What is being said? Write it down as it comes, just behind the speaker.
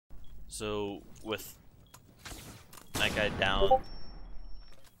So with that guy down,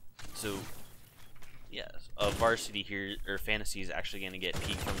 so yeah, varsity here or fantasy is actually going to get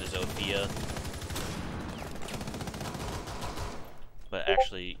peeked from the Zofia, but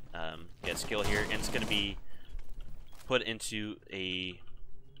actually get skill here, and it's going to be put into a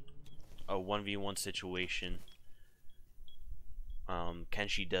 1v1 situation.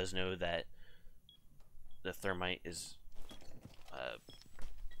 Kenshi does know that the thermite is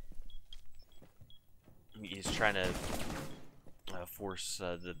he's trying to force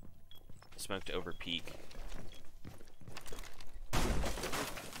the smoke to over peak,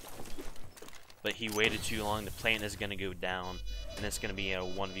 but he waited too long. The plant is going to go down, and it's going to be a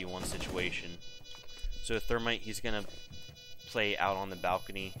 1v1 situation. So thermite, he's going to play out on the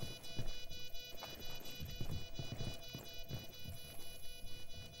balcony.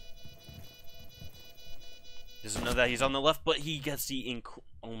 Doesn't know that he's on the left, but he gets the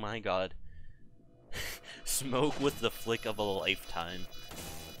oh my god. Smoke with the flick of a lifetime.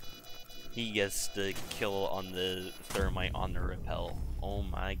 He gets the kill on the thermite on the rappel. Oh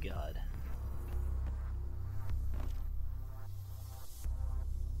my god.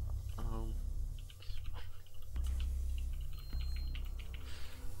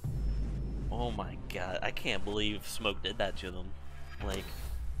 Oh my god. I can't believe Smoke did that to them. Like,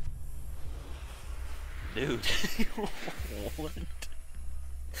 dude. What?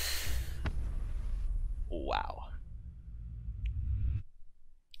 Wow.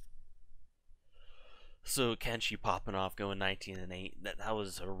 So Kenshi popping off, going 19-8. That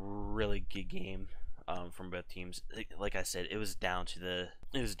was a really good game from both teams. Like I said, it was down to the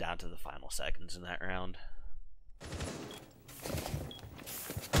final seconds in that round.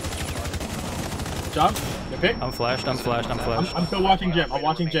 John, you pick? I'm flashed. I'm still watching Jim. I'm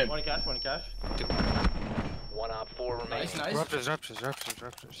watching Jim. One cash. One op 4 remaining. Nice. Raptors.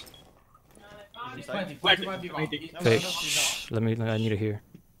 Hey, shh, I need to hear.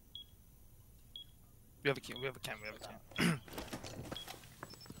 We have a cam.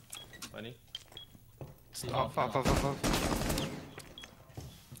 Funny. Off.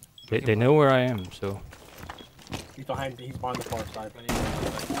 They know where I am, so. He's behind the far side.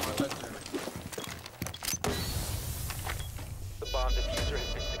 The bomb diffuser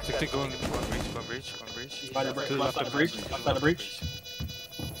has been successfully One breach. Left side of breach.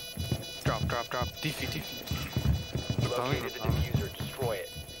 Drop. Defy. located the diffuser. Destroy it.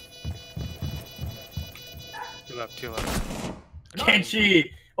 Two left.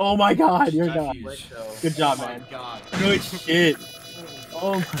 Kenshi! Oh my god, you're god. Good job, man. Good shit.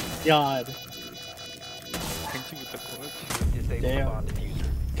 Oh my god. Kenshi with the clutch. Disable the bomb diffuser.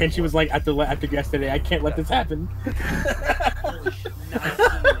 Kenshi was like after yesterday, I can't let this happen.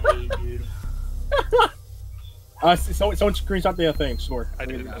 Someone screenshot the thing. Score. I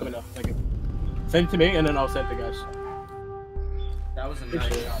did. Send it to me, and then I'll send it to guys. That was a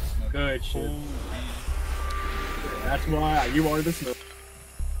nice shot. Good shit. That's why you wanted to smoke.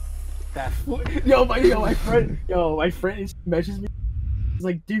 That my friend messages me. He's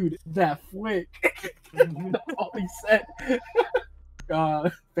like, dude, that flick. That's all he said.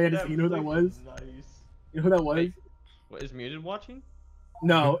 Fantasy, you know who that was? Nice. You know who that was? What, is Muted watching?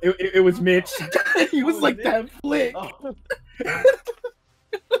 No, it was Mitch. He was like, that flick. Oh.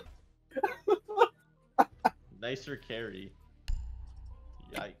 Nicer carry.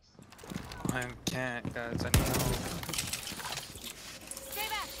 Yikes. I can't, guys. I need help.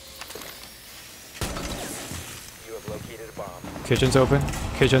 You have located a bomb. Kitchen's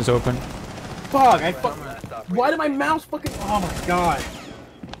open. Fuck! Why did my mouse fucking? Oh my god!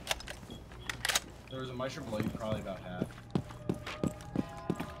 There was a Maestro below you, probably about half.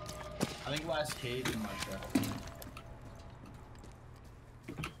 I think last cage in Maestro.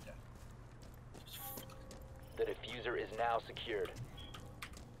 The diffuser is now secured.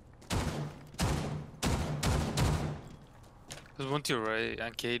 There's one to your right,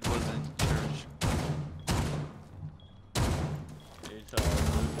 and Cade was in church.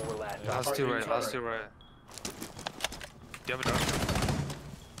 Four last. Last two right. Do you have a dog?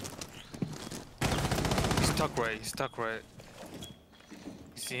 He's stuck right.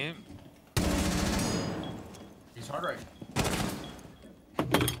 You see him? He's hard right.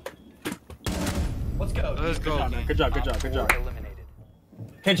 Let's go. Let's go. Good job. Eliminated.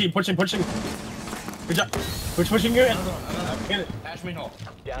 Kenshi, pushing. Good job. Pushing you in. Get it. Ash main hole.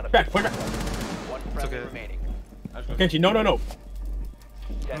 Down to Back, push back. one friendly okay. remaining. Kenshi, no.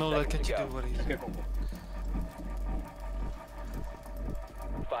 10 No, let seconds to Kenshi go. do what he's Okay, cool.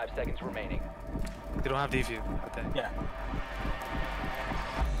 5 seconds remaining. They don't have defuse, I think. Yeah.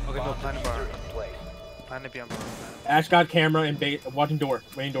 Okay, no, Bomb planet bar. diffuser in place. Planet B on bar. Ash got camera and bait. Watching door.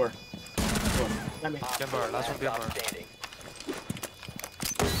 Main door. one. Got me. Behind bar, last one behind bar. Standing.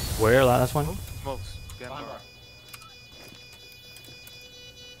 Where? Last one? Smokes. Behind Behind bar. bar.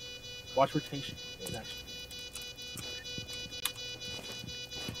 Watch rotation. Next.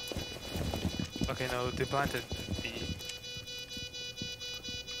 Okay, no, they planted B.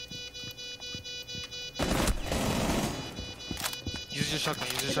 Use your shotgun,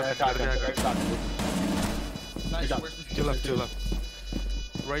 use your shotgun. Go. Nice. job. Where's the To left, to left.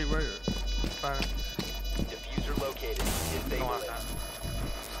 Right. Fire. Diffuser located. Go Disable on it. now.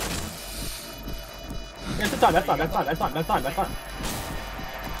 That's fine.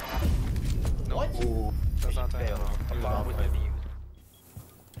 No. What? That's not that. Failed. A bomb was defused.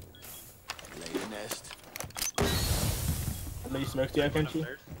 How many smokes do you have, Kenshi?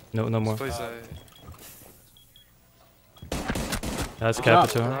 No, no more. Please, That's Good job.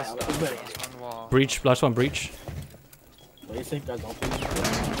 Capital. That was good. one wall. Breach. Last one. Breach. What do you think, guys? Don't please. No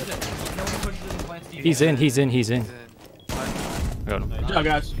one pushes in plants to you. He's in. He's in. Then, Got him. Good job,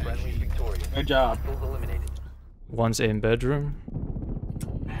 guys. Friendly victorious. Good job. Hostiles eliminated. One's in bedroom.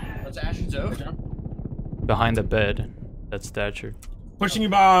 That's Ash and Zoe. Good job. Behind the bed. That's Thatcher. Pushing you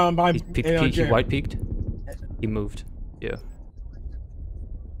behind. He peeked. He white peeked. He moved. Yeah.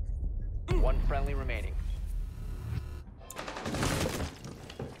 One friendly remaining.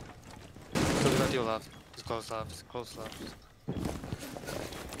 close left, your left. It's close left, close left.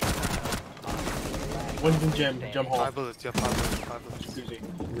 One's in gym. Gym hall. 5 bullets, yeah, 5 bullets. Excuse me.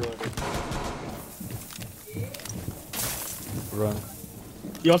 Reloaded. Run.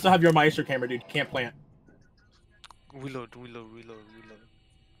 You also have your Meister camera, dude. Can't plant. Reload.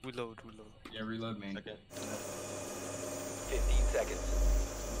 Yeah, reload me. 15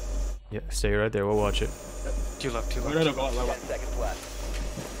 seconds. Yeah. Stay right there. We'll watch it. To your left, No, go out. 10 seconds left.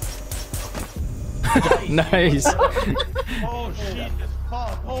 Nice. Oh shit!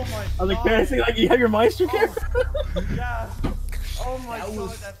 Fuck! Oh my! I was like, man, I think like you have your Meister camera. Yeah! Oh my That god!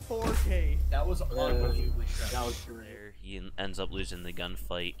 was- That's 4K. That was unbelievably stressful. That was great. There, he ends up losing the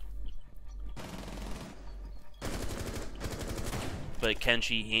gunfight. But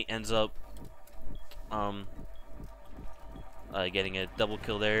Kenshi, he ends up getting a double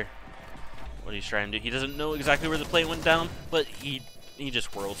kill there. What he's trying to do, he doesn't know exactly where the play went down, but he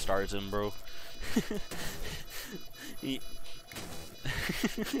just world stars him, bro. he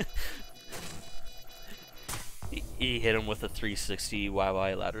he hit him with a 360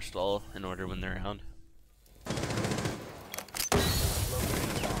 YY ladder stall in order to win the round.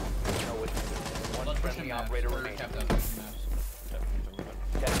 One friendly operator remaining. Kept up with the maps.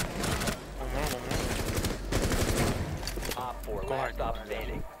 Op 4, Go last hard, stop go hard.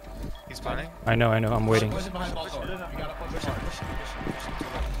 standing. He's planning. I know. I'm waiting. Push it behind vault door. You gotta push hard. To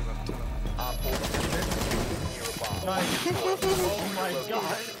left. Op 4, near a bomb. Oh my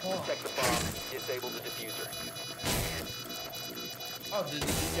god. Protect the bomb. Disable the diffuser. Oh, did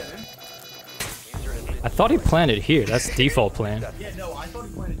he get in? Diffuser has been I thought he planted here. That's default plan. Yeah, no, I thought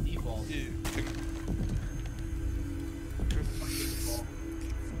he planted default.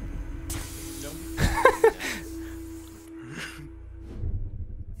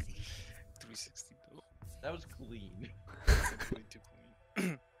 That was clean.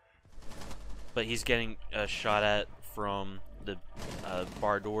 But he's getting a shot at from the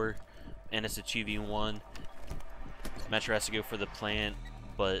bar door, and it's a 2v1. Metro has to go for the plant,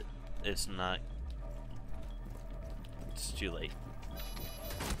 but it's not. It's too late.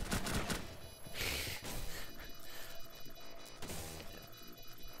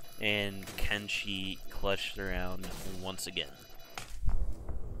 And Kenshi clutched around once again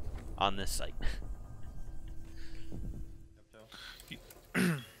on this site.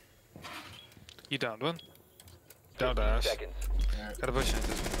 You downed one. Down 15 dash. seconds. Gotta push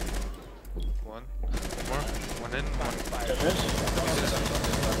into one. More. One in. One.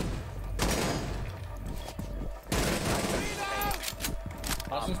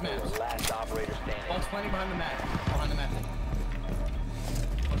 Last one's maps. Last operator standing. One's planting behind the map. Behind the map.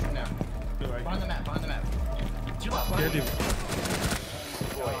 Push him now. Behind the map. Behind the map. To your left, behind the map.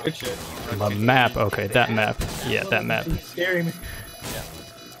 Good shit. A map. Okay, that map. Yeah, that map. He's scaring me.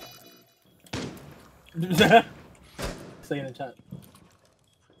 Say in the chat.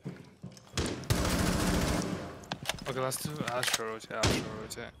 Okay, last two. Astro rotate.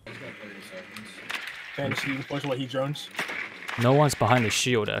 And she push what he drones. No one's behind the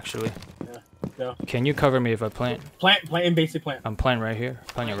shield actually. Yeah. Go. Can you cover me if I plant? Plant in basic plant. I'm planting right here.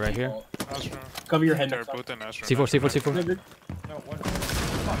 Planting right here. Astro. Cover your head They're next time. both in Astro. C4. Good, good.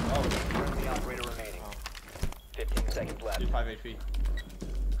 Friendly operator remaining. 15 seconds left. 5 HP.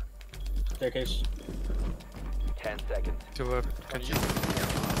 Staircase. 10 seconds. To left. Kenshi.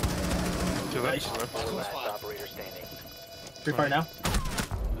 To To left, Nice. to left. Last operator standing. Free fire now.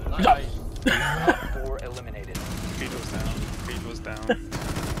 Nice. Op 4 eliminated. Feed was down. Feed was down.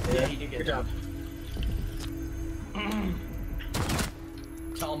 Yeah, he did get Good job.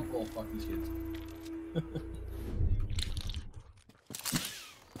 Tell him, oh, fuck these kids.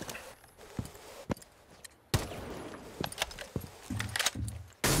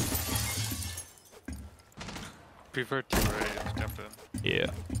 Prefer to right, jump in.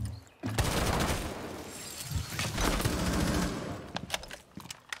 Yeah.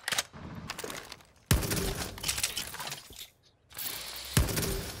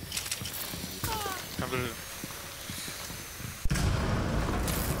 Come blue.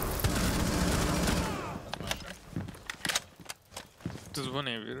 There's one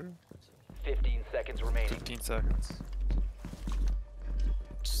aviator. 15 seconds remaining. 15 seconds.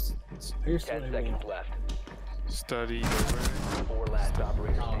 Here's 10 something seconds left. Study. 4 last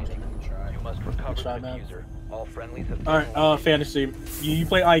operators standing. Try. You must recover Good try, the man. diffuser. All friendlies have All right, fantasy. You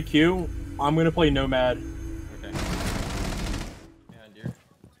play IQ. I'm gonna play Nomad. Okay. Yeah, dear.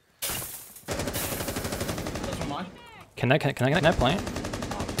 That's one mine. Can I play it? 4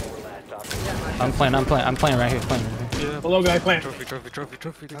 last operators. I'm playing right here. Playing right here. Yeah. Hello, guy. Plant. Trophy.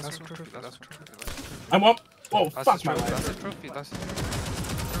 Last one trophy. I'm up. Whoa, Last fuck my trophy. life. Last trophy. Last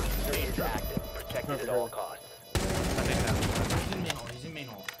Is active. Protected at all costs. He's in main hall. He's in main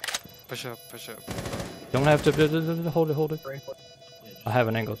hall. Push up. Don't have to hold it. I have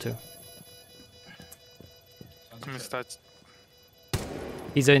an angle too. Sounds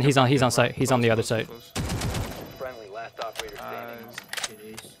He's on site. He's on the other side. Friendly last operator standing. good.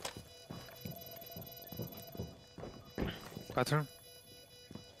 It is. Pattern.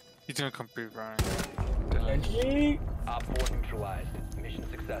 He's gonna compete, Ryan. Kenshi. Op 4 neutralized. Mission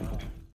successful.